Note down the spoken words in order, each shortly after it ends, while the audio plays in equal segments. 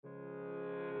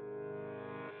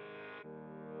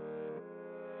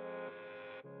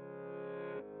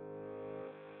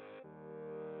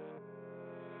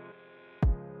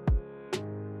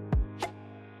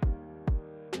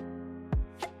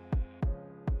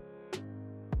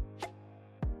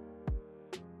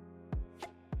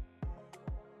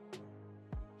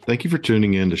Thank you for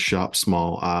tuning in to Shop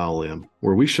Small ILM,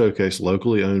 where we showcase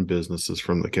locally owned businesses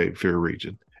from the Cape Fear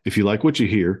region. If you like what you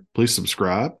hear, please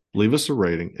subscribe, leave us a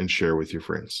rating, and share with your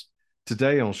friends.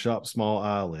 Today on Shop Small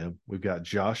ILM, we've got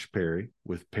Josh Perry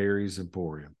with Perry's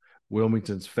Emporium,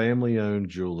 Wilmington's family-owned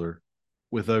jeweler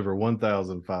with over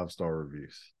 1,000 five-star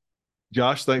reviews.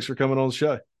 Josh, thanks for coming on the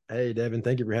show. Hey, Devin,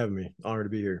 thank you for having me. Honored to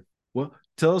be here. Well,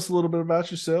 tell us a little bit about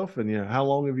yourself and how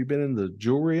long have you been in the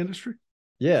jewelry industry?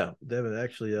 Yeah, Devin,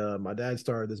 actually, my dad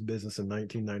started this business in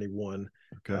 1991,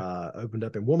 Okay. opened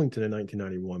up in Wilmington in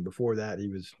 1991. Before that, he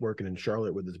was working in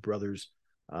Charlotte with his brothers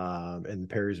and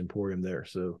Perry's Emporium there.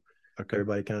 So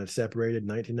everybody kind of separated in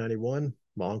 1991.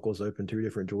 My uncles opened two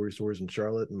different jewelry stores in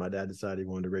Charlotte, and my dad decided he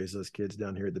wanted to raise those kids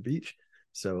down here at the beach.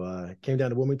 So came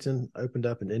down to Wilmington, opened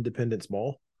up an Independence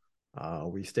Mall.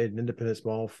 We stayed in Independence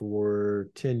Mall for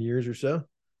 10 years or so.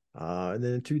 And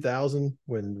then in 2000,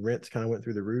 when rents kind of went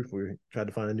through the roof, we tried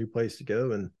to find a new place to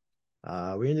go. And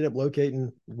we ended up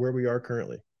locating where we are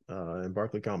currently in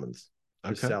Barclay Commons,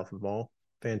 just south of the mall.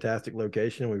 Fantastic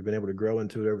location. We've been able to grow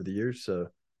into it over the years.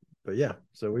 But yeah,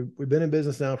 so we've been in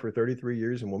business now for 33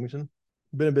 years in Wilmington.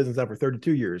 Been in business now for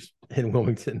 32 years in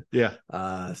Wilmington. Yeah.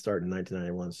 Started in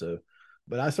 1991.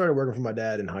 But I started working for my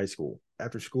dad in high school.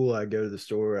 After school, I'd go to the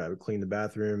store. I would clean the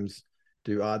bathrooms,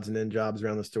 do odds and end jobs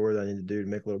around the store that I needed to do to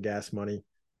make a little gas money.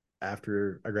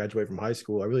 After I graduated from high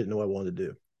school, I really didn't know what I wanted to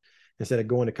do. Instead of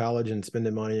going to college and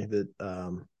spending money that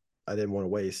I didn't want to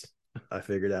waste, I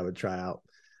figured I would try out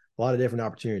a lot of different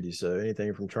opportunities. So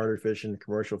anything from charter fishing,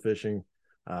 commercial fishing,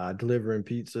 delivering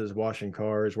pizzas, washing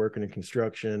cars, working in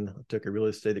construction. I took a real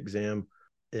estate exam,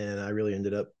 and I really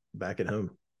ended up back at home.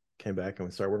 Came back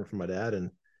and started working for my dad,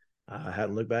 and I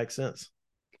hadn't looked back since.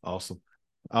 Awesome.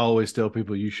 I always tell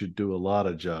people you should do a lot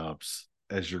of jobs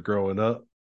as you're growing up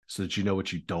so that you know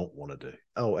what you don't want to do.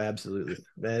 Oh, absolutely.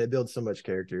 Man, it builds so much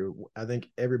character. I think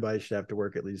everybody should have to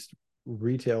work at least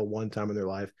retail one time in their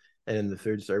life and in the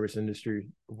food service industry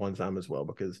one time as well,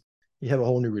 because you have a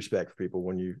whole new respect for people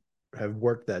when you have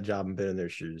worked that job and been in their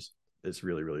shoes. It's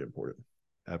really, really important.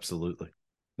 Absolutely.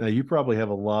 Now, you probably have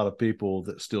a lot of people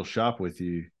that still shop with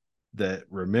you that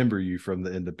remember you from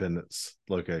the Independence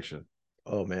location.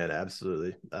 Oh man,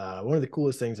 absolutely. One of the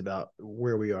coolest things about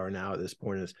where we are now at this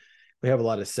point is we have a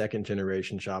lot of second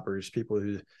generation shoppers, people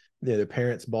who their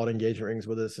parents bought engagement rings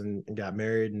with us and got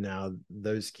married, and now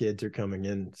those kids are coming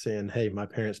in saying, "Hey, my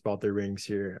parents bought their rings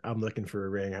here. I'm looking for a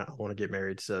ring. I want to get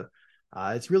married." So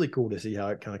it's really cool to see how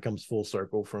it kind of comes full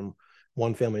circle from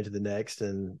one family to the next.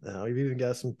 And we've even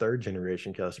got some third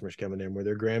generation customers coming in where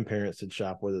their grandparents had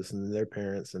shopped with us and their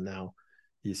parents, and now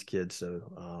these kids.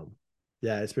 So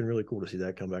yeah, it's been really cool to see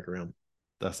that come back around.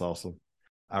 That's awesome.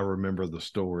 I remember the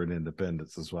store in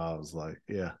Independence as well. I was like,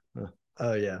 yeah.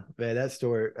 Oh yeah, man, that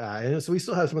store. And so we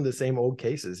still have some of the same old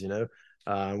cases,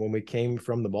 when we came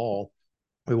from the mall,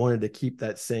 we wanted to keep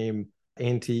that same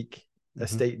antique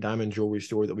estate diamond jewelry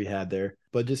store that we had there,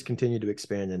 but just continue to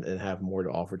expand and have more to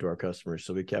offer to our customers.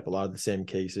 So we kept a lot of the same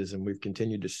cases, and we've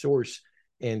continued to source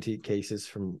antique cases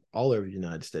from all over the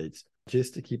United States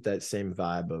just to keep that same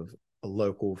vibe of a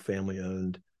local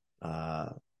family-owned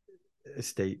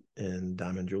estate and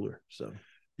diamond jeweler. So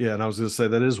yeah, and I was going to say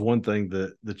that is one thing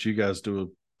that you guys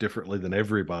do differently than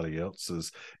everybody else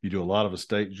is you do a lot of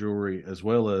estate jewelry as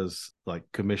well as like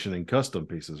commissioning custom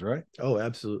pieces, right? Oh,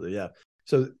 absolutely, yeah.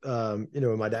 So,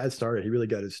 when my dad started, he really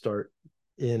got his start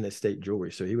in estate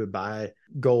jewelry. So he would buy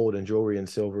gold and jewelry and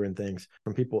silver and things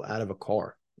from people out of a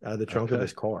car, out of the trunk of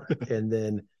his car. And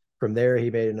then from there, he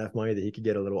made enough money that he could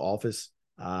get a little office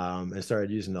and started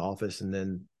using the office. And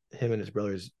then him and his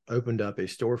brothers opened up a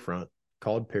storefront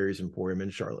called Perry's Emporium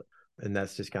in Charlotte. And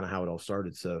that's just kind of how it all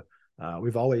started. So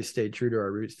we've always stayed true to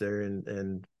our roots there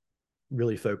and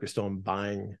really focused on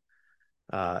buying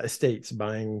estates,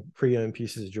 buying pre-owned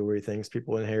pieces of jewelry, things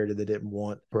people inherited they didn't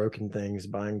want, broken things,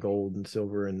 buying gold and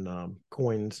silver and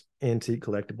coins, antique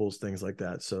collectibles, things like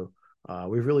that. So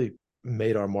we've really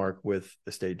made our mark with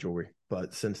estate jewelry.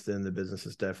 But since then, the business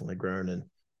has definitely grown, and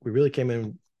we really came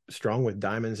in strong with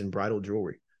diamonds and bridal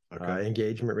jewelry.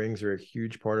 Engagement rings are a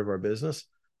huge part of our business.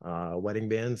 Wedding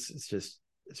bands,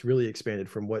 it's really expanded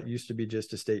from what used to be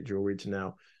just estate jewelry to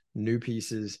now new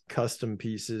pieces, custom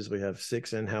pieces. We have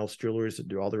 6 in-house jewelers that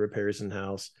do all the repairs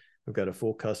in-house. We've got a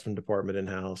full custom department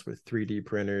in-house with 3D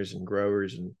printers and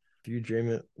growers. And if you dream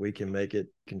it, we can make it,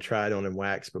 can try it on in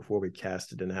wax before we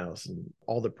cast it in-house. And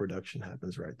all the production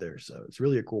happens right there. So it's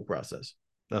really a cool process.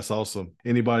 That's awesome.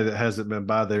 Anybody that hasn't been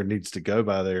by there needs to go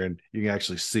by there, and you can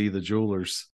actually see the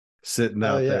jewelers sitting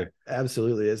out there.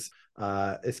 Absolutely. It's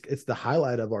It's the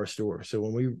highlight of our store. So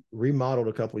when we remodeled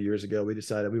a couple of years ago, we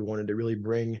decided we wanted to really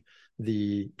bring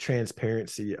the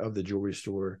transparency of the jewelry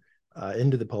store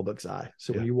into the public's eye.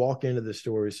 So when you walk into the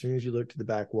store, as soon as you look to the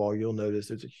back wall, you'll notice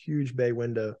there's a huge bay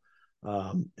window,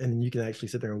 and you can actually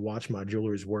sit there and watch my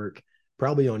jewelers work,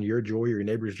 probably on your jewelry or your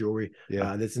neighbor's jewelry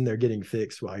that's in there getting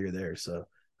fixed while you're there. So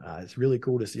it's really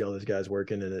cool to see all those guys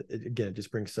working, and it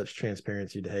just brings such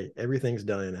transparency to, hey, everything's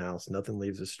done in-house, nothing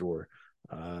leaves the store.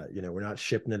 We're not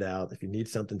shipping it out. If you need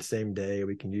something same day,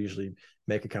 we can usually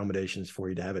make accommodations for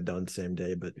you to have it done same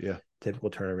day, but typical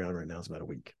turnaround right now is about a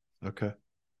week. Okay.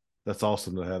 That's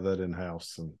awesome to have that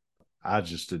in-house, and I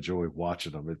just enjoy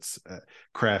watching them. It's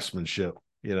craftsmanship,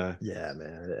 Yeah,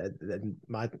 man.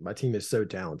 My team is so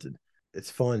talented.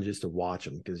 It's fun just to watch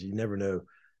them, because you never know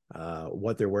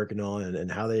what they're working on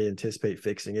and how they anticipate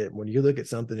fixing it. When you look at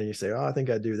something and you say, oh, I think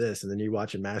I'd do this, and then you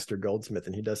watch a master goldsmith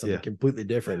and he does something completely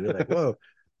different, you're like, whoa,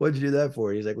 what'd you do that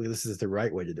for? He's like, well, this is the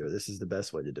right way to do it. This is the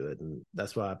best way to do it. And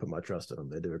that's why I put my trust in them.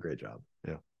 They do a great job.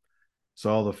 Yeah.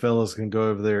 So all the fellas can go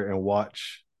over there and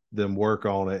watch them work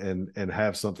on it and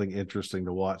have something interesting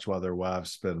to watch while their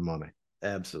wives spend money.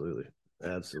 Absolutely.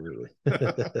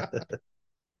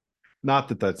 Not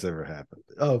that that's ever happened.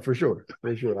 Oh, for sure.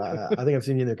 I think I've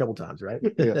seen you in there a couple times, right?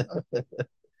 Yeah.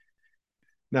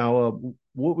 Now,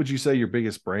 what would you say your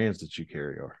biggest brands that you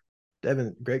carry are?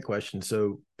 Devin, great question.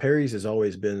 So Perry's has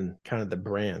always been kind of the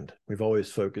brand. We've always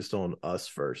focused on us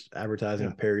first,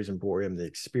 advertising Perry's Emporium, the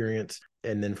experience.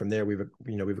 And then from there,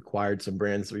 we've acquired some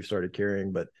brands that we've started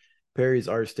carrying, but Perry's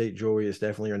Art State Jewelry is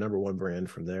definitely our number one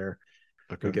brand. From there,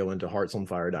 we go into Hearts on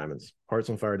Fire diamonds. Hearts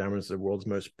on Fire diamonds is the world's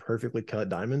most perfectly cut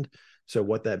diamond. So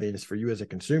what that means for you as a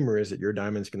consumer is that your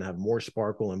diamond's going to have more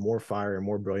sparkle and more fire and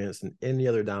more brilliance than any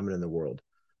other diamond in the world.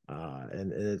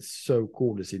 And it's so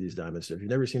cool to see these diamonds. So if you've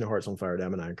never seen a Hearts on Fire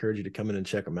diamond, I encourage you to come in and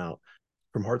check them out.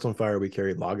 From Hearts on Fire, we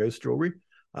carry Lagos jewelry.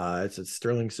 It's a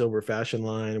sterling silver fashion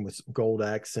line with some gold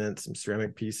accents, some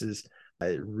ceramic pieces.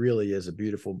 It really is a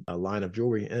beautiful line of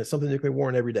jewelry, and it's something that can be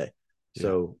worn every day. Yeah.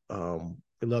 So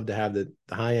we love to have the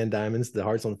high-end diamonds, the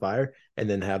Hearts on Fire, and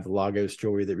then have the Lagos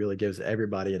jewelry that really gives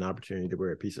everybody an opportunity to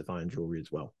wear a piece of fine jewelry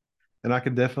as well. And I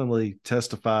can definitely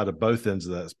testify to both ends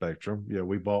of that spectrum.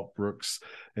 We bought Brooke's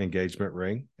engagement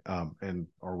ring and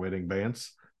our wedding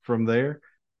bands from there.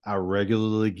 I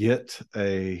regularly get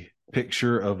a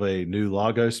picture of a new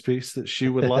Lagos piece that she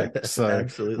would like. So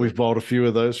Absolutely. We've bought a few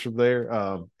of those from there.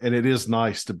 And it is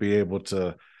nice to be able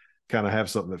to kind of have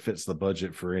something that fits the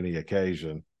budget for any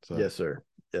occasion. So. Yes, sir.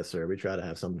 We try to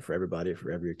have something for everybody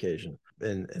for every occasion.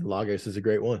 And Lagos is a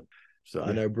great one. So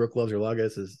I know Brooke loves her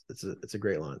Lagos. It's a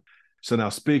great line. So now,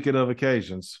 speaking of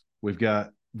occasions, we've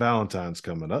got Valentine's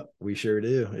coming up. We sure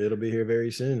do. It'll be here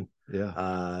very soon.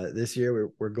 Yeah. This year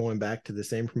we're going back to the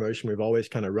same promotion we've always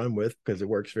kind of run with, because it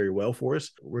works very well for us.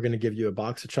 We're going to give you a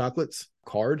box of chocolates,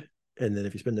 card, and then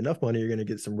if you spend enough money, you're going to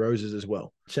get some roses as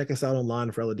well. Check us out online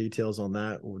for all the details on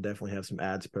that. We'll definitely have some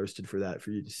ads posted for that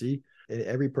for you to see. And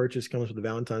every purchase comes with a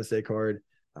Valentine's Day card.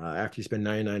 After you spend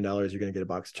 $99, you're going to get a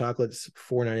box of chocolates.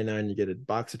 $4.99, you get a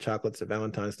box of chocolates, a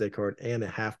Valentine's Day card, and a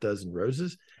half dozen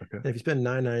roses. Okay. And if you spend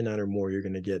 $9.99 or more, you're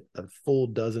going to get a full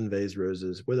dozen vase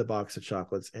roses with a box of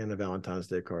chocolates and a Valentine's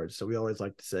Day card. So we always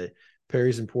like to say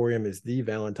Perry's Emporium is the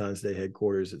Valentine's Day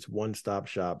headquarters. It's one-stop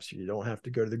shop. So you don't have to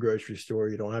go to the grocery store.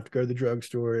 You don't have to go to the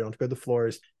drugstore. You don't have to go to the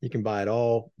florist. You can buy it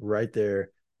all right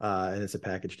there. And it's a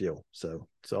package deal. So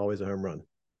it's always a home run.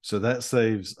 So that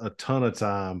saves a ton of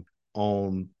time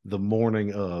on the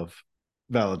morning of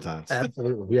Valentine's.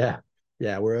 Absolutely.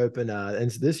 Yeah. We're open. And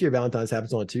this year Valentine's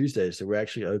happens on a Tuesday. So we're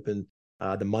actually open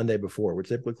the Monday before. We're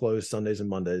typically closed Sundays and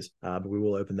Mondays, but we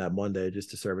will open that Monday just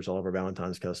to service all of our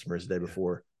Valentine's customers the day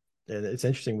before. And it's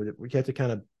interesting. We have to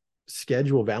kind of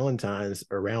schedule Valentine's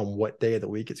around what day of the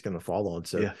week it's going to fall on.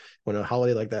 So when a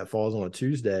holiday like that falls on a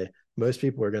Tuesday, most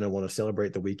people are going to want to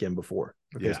celebrate the weekend before,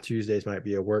 because Tuesdays might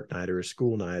be a work night or a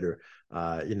school night, or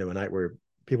a night where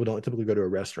people don't typically go to a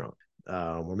restaurant.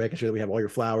 We're making sure that we have all your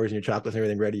flowers and your chocolates and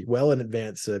everything ready well in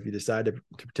advance. So if you decide to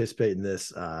participate in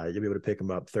this, you'll be able to pick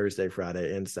them up Thursday,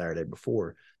 Friday, and Saturday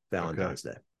before Valentine's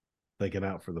Day. Thinking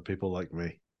out for the people like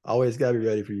me. Always got to be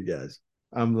ready for you guys.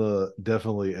 I'm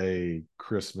definitely a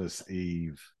Christmas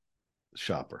Eve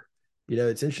shopper.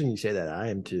 It's interesting you say that. I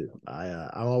am too.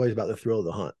 I'm always about the thrill of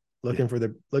the hunt, looking for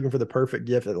the perfect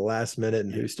gift at the last minute,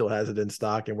 and who still has it in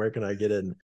stock, and where can I get it.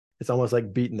 And it's almost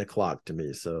like beating the clock to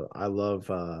me. So I love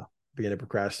being a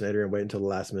procrastinator and waiting until the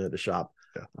last minute to shop.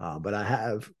 But I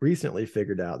have recently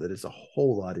figured out that it's a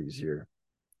whole lot easier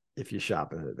if you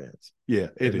shop in advance. Yeah,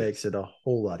 it makes it a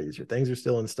whole lot easier. Things are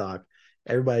still in stock.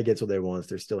 Everybody gets what they want.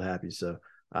 They're still happy. So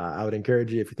I would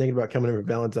encourage you, if you're thinking about coming in for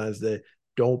Valentine's Day,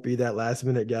 don't be that last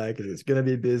minute guy because it's going to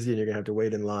be busy and you're going to have to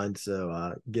wait in line.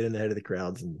 So get in ahead of the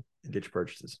crowds and get your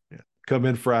purchases. Yeah. Come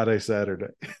in Friday, Saturday.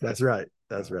 That's right.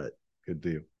 That's right. Good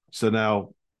deal. So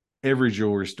now every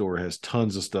jewelry store has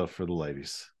tons of stuff for the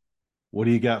ladies. What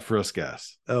do you got for us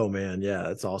guys? Oh man. Yeah.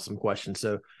 That's an awesome question.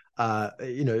 So,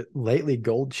 lately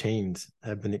gold chains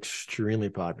have been extremely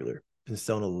popular. Been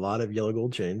selling a lot of yellow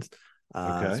gold chains.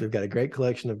 So we've got a great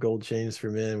collection of gold chains for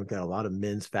men. We've got a lot of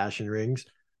men's fashion rings,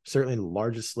 certainly the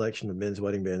largest selection of men's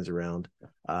wedding bands around,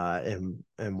 and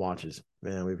watches.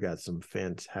 Man, we've got some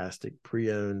fantastic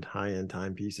pre-owned high-end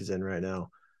timepieces in right now.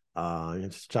 You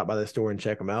can just stop by the store and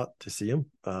check them out to see them.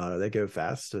 They go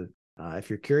fast. So if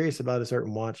you're curious about a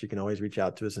certain watch, you can always reach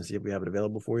out to us and see if we have it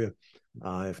available for you.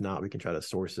 If not, we can try to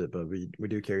source it, but we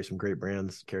do carry some great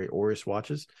brands. Carry Oris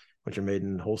watches, which are made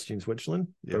in Holstein, Switzerland.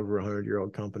 Yep. Over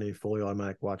 100-year-old company, fully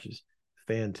automatic watches.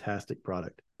 Fantastic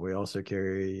product. We also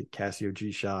carry Casio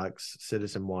G-Shocks,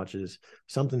 Citizen watches,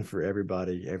 something for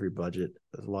everybody, every budget.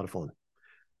 It's a lot of fun.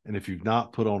 And if you've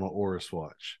not put on an Oris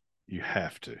watch, you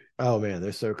have to. Oh man,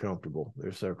 they're so comfortable.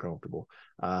 They're so comfortable.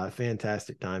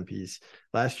 Fantastic timepiece.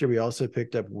 Last year, we also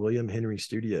picked up William Henry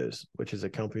Studios, which is a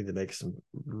company that makes some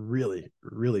really,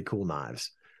 really cool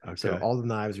knives. Okay. So all the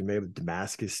knives are made with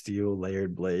Damascus steel,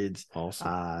 layered blades.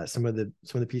 Awesome. Some of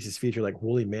the pieces feature like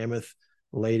woolly mammoth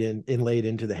inlaid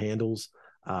into the handles.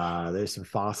 There's some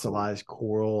fossilized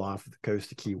coral off the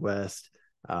coast of Key West.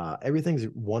 Everything's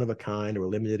one of a kind or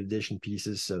limited edition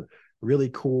pieces. So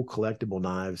really cool collectible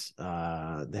knives.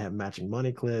 They have matching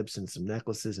money clips and some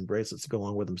necklaces and bracelets to go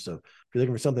along with them. So if you're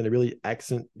looking for something to really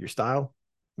accent your style,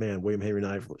 man, William Henry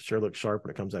knife sure looks sharp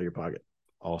when it comes out of your pocket.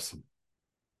 Awesome.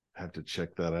 Have to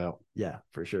check that out. Yeah,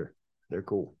 for sure. They're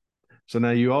cool. So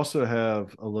now you also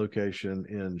have a location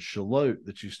in Charlotte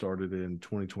that you started in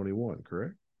 2021,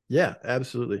 correct? Yeah,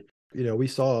 absolutely. We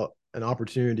saw an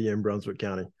opportunity in Brunswick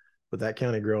County, with that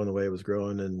county growing the way it was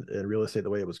growing and real estate the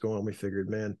way it was going. We figured,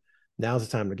 man, now's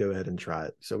the time to go ahead and try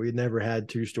it. So we had never had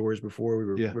 2 stores before.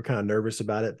 We were kind of nervous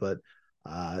about it, but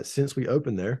since we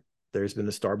opened there's been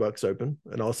a Starbucks open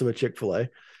and also a Chick-fil-A. Okay.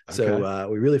 So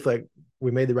we really feel like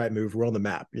we made the right move. We're on the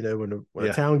map. When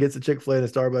a town gets a Chick-fil-A and a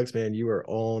Starbucks, man, you are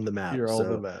on the map. You're on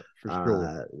the map for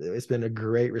sure. It's been a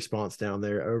great response down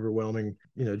there. Overwhelming,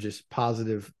 just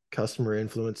positive customer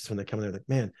influence when they come in there. Like,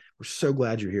 man, we're so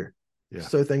glad you're here. Yeah.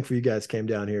 So thankful you guys came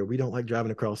down here. We don't like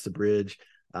driving across the bridge.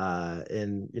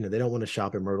 And they don't want to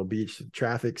shop in Myrtle Beach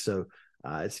traffic. So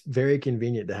it's very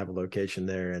convenient to have a location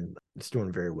there, and it's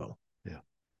doing very well. Yeah.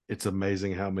 It's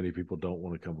amazing how many people don't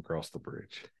want to come across the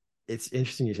bridge. It's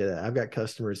interesting you say that. I've got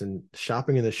customers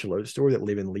shopping in the Charlotte store that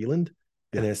live in Leland.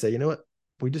 And they say, you know what?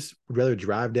 We just would rather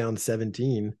drive down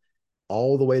 17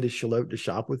 all the way to Charlotte to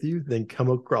shop with you than come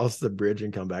across the bridge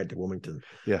and come back to Wilmington.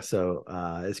 Yeah. So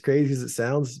as crazy as it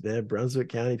sounds, man, Brunswick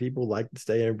County people like to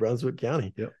stay in Brunswick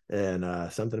County. Yep.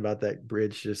 And something about that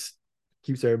bridge just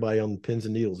keeps everybody on pins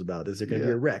and needles about, is there going to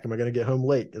be a wreck? Am I going to get home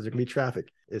late? Is there going to be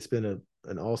traffic? It's been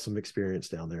an awesome experience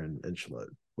down there in Charlotte.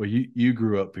 Well, you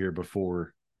grew up here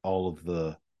before all of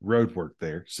the road work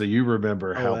there. So you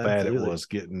remember how bad it was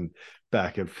getting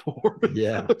back and forth.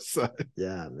 Yeah.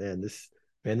 Yeah, man,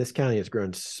 this county has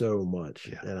grown so much.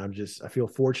 Yeah. And I feel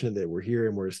fortunate that we're here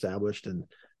and we're established and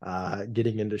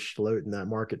getting into Charlotte in that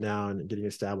market now and getting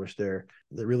established there.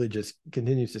 That really just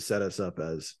continues to set us up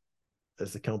as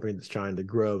the company that's trying to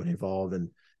grow and evolve and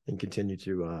continue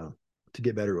to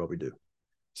get better at what we do.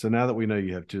 So now that we know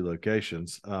you have 2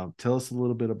 locations, tell us a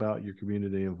little bit about your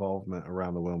community involvement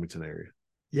around the Wilmington area.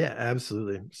 Yeah,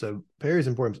 absolutely. So Perry's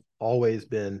Emporium's always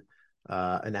been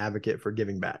an advocate for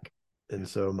giving back. And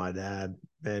so my dad,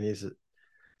 man, he's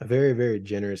a very, very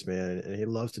generous man, and he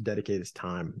loves to dedicate his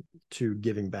time to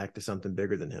giving back to something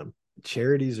bigger than him.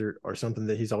 Charities are something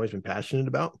that he's always been passionate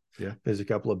about. Yeah. There's a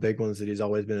couple of big ones that he's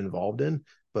always been involved in.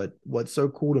 But what's so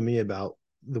cool to me about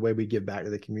the way we give back to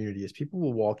the community is people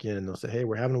will walk in and they'll say, hey,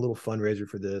 we're having a little fundraiser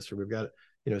for this, or we've got,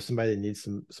 somebody that needs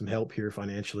some help here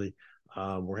financially.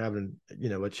 We're having,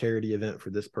 a charity event for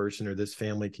this person or this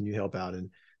family. Can you help out?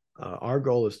 And our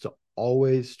goal is to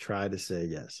always try to say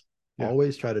yes. Yeah.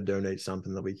 Always try to donate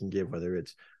something that we can give, whether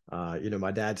it's,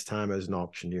 my dad's time as an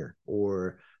auctioneer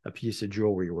or a piece of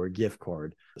jewelry or a gift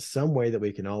card, some way that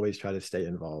we can always try to stay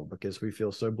involved, because we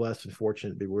feel so blessed and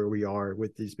fortunate to be where we are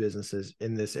with these businesses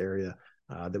in this area,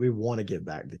 that we want to give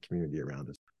back to the community around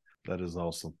us. That is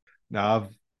awesome. Now, I've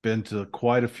been to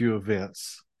quite a few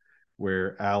events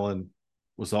where Alan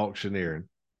was auctioneering.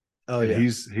 Oh, yeah.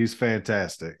 He's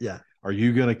fantastic. Yeah. Are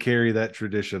you going to carry that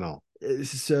tradition on?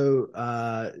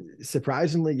 So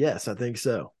surprisingly, yes, I think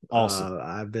so. Awesome.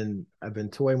 I've been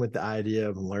toying with the idea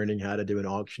of learning how to do an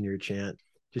auctioneer chant.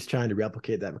 just trying to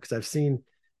replicate that, because I've seen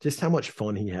just how much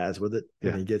fun he has with it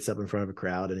when he gets up in front of a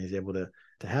crowd and he's able to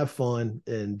have fun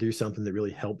and do something that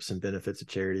really helps and benefits a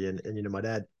charity. And you know, my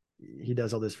dad, he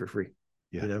does all this for free,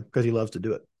 you know, because he loves to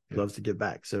do it. He loves to give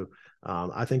back. So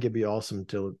I think it'd be awesome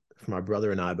for my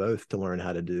brother and I both to learn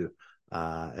how to do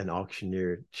an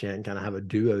auctioneer chant, kind of have a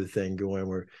duo thing going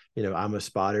where, you know, I'm a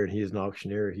spotter and he's an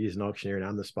auctioneer and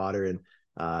I'm the spotter,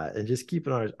 and just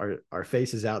keeping our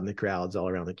faces out in the crowds all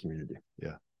around the community.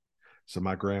 Yeah. So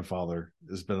my grandfather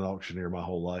has been an auctioneer my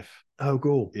whole life. Oh,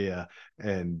 cool. Yeah.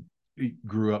 And he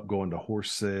grew up going to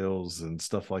horse sales and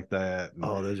stuff like that. And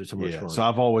those are so much fun. So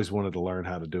I've always wanted to learn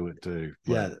how to do it too.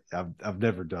 Yeah. I've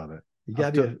never done it. You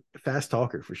got to be a fast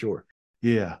talker for sure.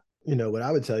 Yeah. You know, what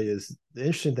I would tell you is the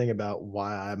interesting thing about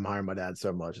why I admire my dad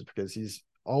so much is because he's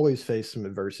always faced some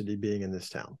adversity being in this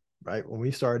town, right? When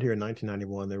we started here in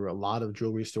 1991, there were a lot of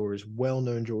jewelry stores,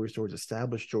 well-known jewelry stores,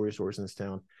 established jewelry stores in this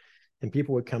town. And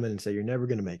people would come in and say, you're never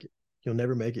going to make it. You'll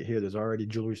never make it here. There's already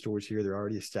jewelry stores here. There are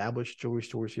already established jewelry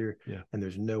stores here. Yeah. And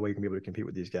there's no way you can be able to compete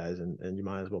with these guys. And you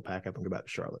might as well pack up and go back to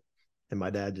Charlotte. And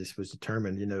my dad just was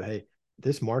determined, you know, hey,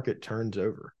 this market turns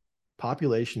over.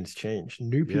 Populations change.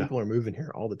 New people are moving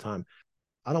here all the time.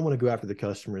 I don't want to go after the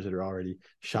customers that are already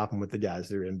shopping with the guys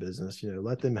that are in business. You know,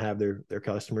 let them have their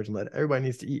customers and let everybody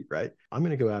needs to eat, right? I'm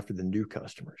going to go after the new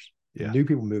customers, the new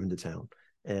people moving to town.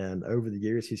 And over the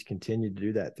years, he's continued to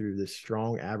do that through this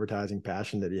strong advertising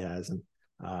passion that he has. And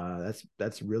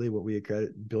that's really what we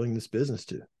accredit building this business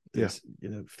to. It's, you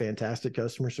know, fantastic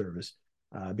customer service,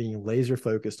 being laser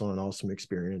focused on an awesome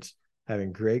experience,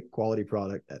 having great quality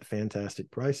product at fantastic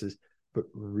prices, but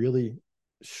really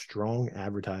strong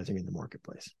advertising in the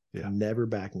marketplace. Never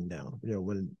backing down. You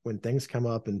know, when things come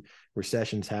up and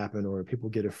recessions happen or people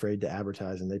get afraid to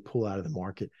advertise and they pull out of the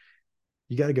market,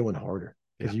 you got to go in harder.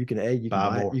 Because you can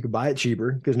buy it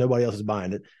cheaper because nobody else is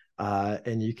buying it,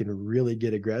 and you can really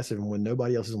get aggressive. And when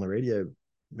nobody else is on the radio,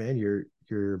 man,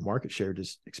 your market share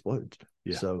just explodes.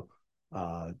 So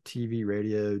TV,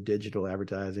 radio, digital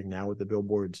advertising, now with the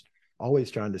billboards, always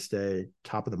trying to stay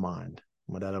top of the mind.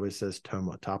 My dad always says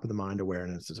TOMA, top of the mind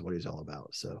awareness is what he's all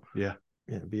about. So you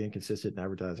know, being consistent in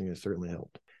advertising has certainly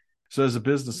helped. So as a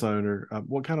business owner,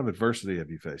 what kind of adversity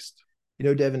have you faced? You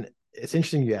know, Devin, it's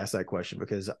interesting you ask that question,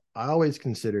 because I always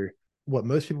consider what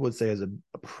most people would say is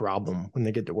a problem when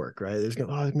they get to work, right? There's going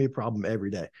to be a problem every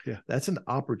day. That's an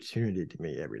opportunity to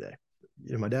me every day.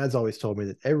 You know, my dad's always told me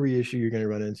that every issue you're going to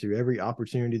run into, every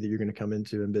opportunity that you're going to come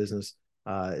into in business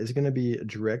is going to be a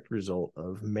direct result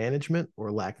of management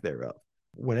or lack thereof.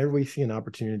 Whenever we see an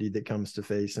opportunity that comes to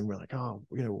face and we're like, oh,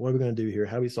 you know, what are we going to do here?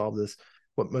 How do we solve this?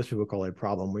 What most people call a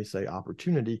problem, we say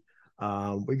opportunity.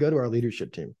 We go to our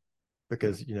leadership team.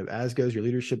 Because, you know, as goes your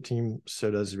leadership team, so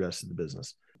does the rest of the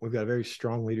business. We've got a very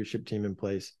strong leadership team in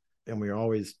place, and we're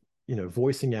always, you know,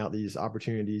 voicing out these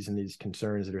opportunities and these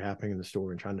concerns that are happening in the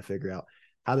store and trying to figure out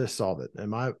how to solve it. And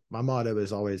my motto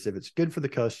is always, if it's good for the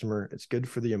customer, it's good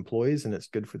for the employees, and it's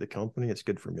good for the company, it's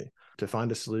good for me. To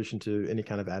find a solution to any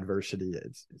kind of adversity,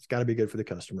 it's got to be good for the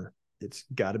customer. It's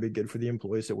got to be good for the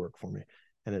employees that work for me,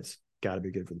 and it's got to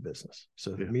be good for the business.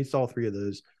 So if it meets all three of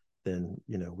those, then,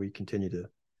 you know, we continue to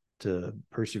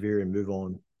persevere and move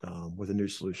on with a new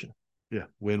solution.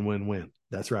 Win, win, win.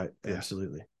 That's right.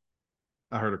 Absolutely.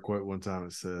 I heard a quote one time.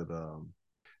 It said,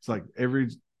 it's like every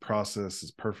process is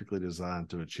perfectly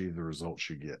designed to achieve the results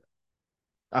you get.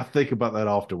 I think about that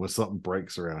often when something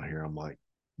breaks around here. I'm like,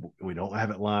 we don't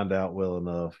have it lined out well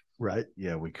enough. Right.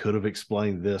 Yeah, we could have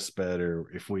explained this better.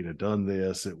 If we'd have done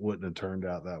this, it wouldn't have turned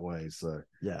out that way. So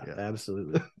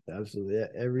absolutely. Absolutely. Yeah.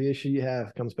 Every issue you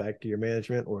have comes back to your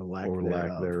management or lack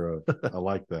thereof. I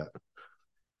like that.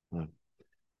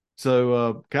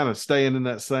 So kind of staying in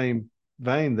that same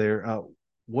vein there,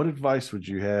 what advice would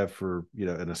you have for, you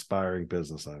know, an aspiring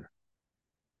business owner?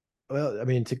 Well, I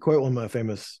mean, to quote one of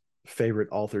my favorite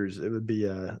authors, it would be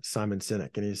Simon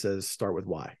Sinek, and he says, start with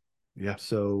why.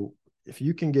 So if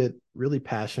you can get really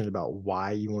passionate about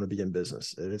why you want to be in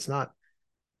business, and it's not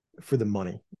for the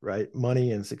money, right?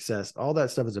 Money and success, all that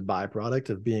stuff is a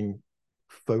byproduct of being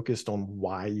focused on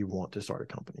why you want to start a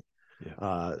company.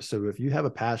 So if you have a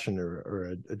passion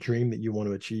or a dream that you want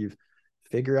to achieve,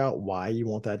 figure out why you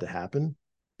want that to happen,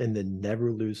 and then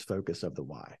never lose focus of the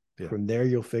why. From there,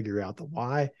 you'll figure out the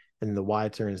why, and the why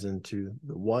turns into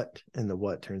the what, and the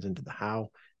what turns into the how,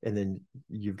 and then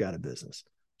you've got a business.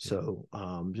 So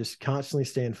just constantly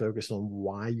staying focused on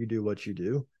why you do what you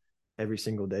do every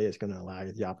single day is going to allow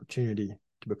you the opportunity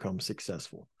to become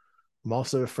successful. I'm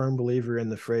also a firm believer in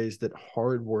the phrase that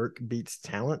hard work beats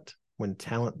talent when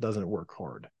talent doesn't work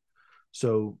hard.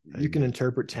 So you can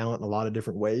interpret talent in a lot of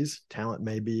different ways. Talent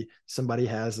may be somebody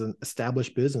has an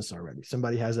established business already.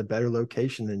 Somebody has a better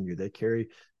location than you. They carry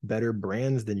better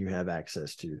brands than you have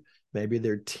access to. Maybe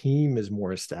their team is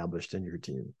more established than your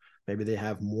team. Maybe they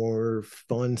have more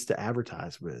funds to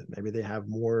advertise with. Maybe they have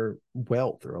more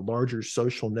wealth or a larger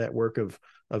social network of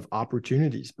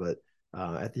opportunities. But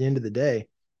at the end of the day,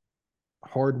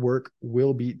 hard work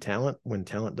will beat talent when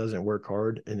talent doesn't work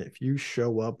hard. And if you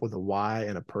show up with a why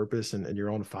and a purpose and you're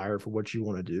on fire for what you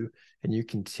want to do, and you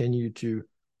continue to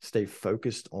stay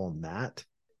focused on that,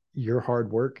 your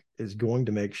hard work is going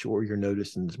to make sure you're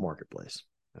noticed in this marketplace.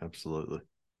 Absolutely.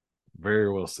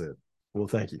 Very well said. Well,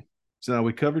 thank you. So now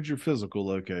we covered your physical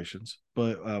locations,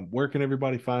 but where can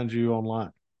everybody find you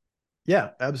online? Yeah,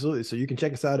 absolutely. So you can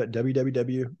check us out at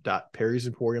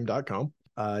www.perrysemporium.com.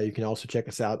 You can also check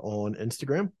us out on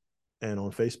Instagram and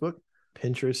on Facebook,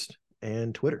 Pinterest,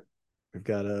 and Twitter. We've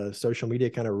got social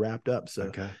media kind of wrapped up.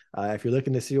 So if you're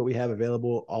looking to see what we have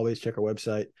available, always check our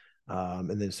website.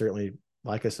 And then certainly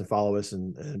like us and follow us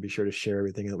and be sure to share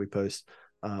everything that we post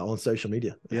on social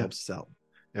media. It helps us out.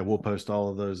 And we'll post all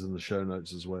of those in the show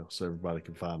notes as well, so everybody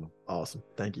can find them. Awesome.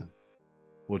 Thank you.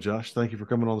 Well, Josh, thank you for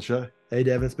coming on the show. Hey,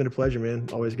 Devin, it's been a pleasure, man.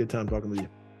 Always a good time talking with you.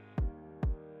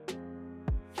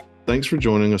 Thanks for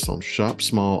joining us on Shop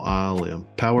Small ILM,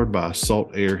 powered by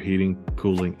Salt Air Heating,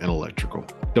 Cooling, and Electrical.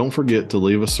 Don't forget to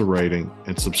leave us a rating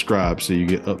and subscribe so you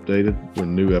get updated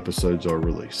when new episodes are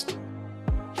released.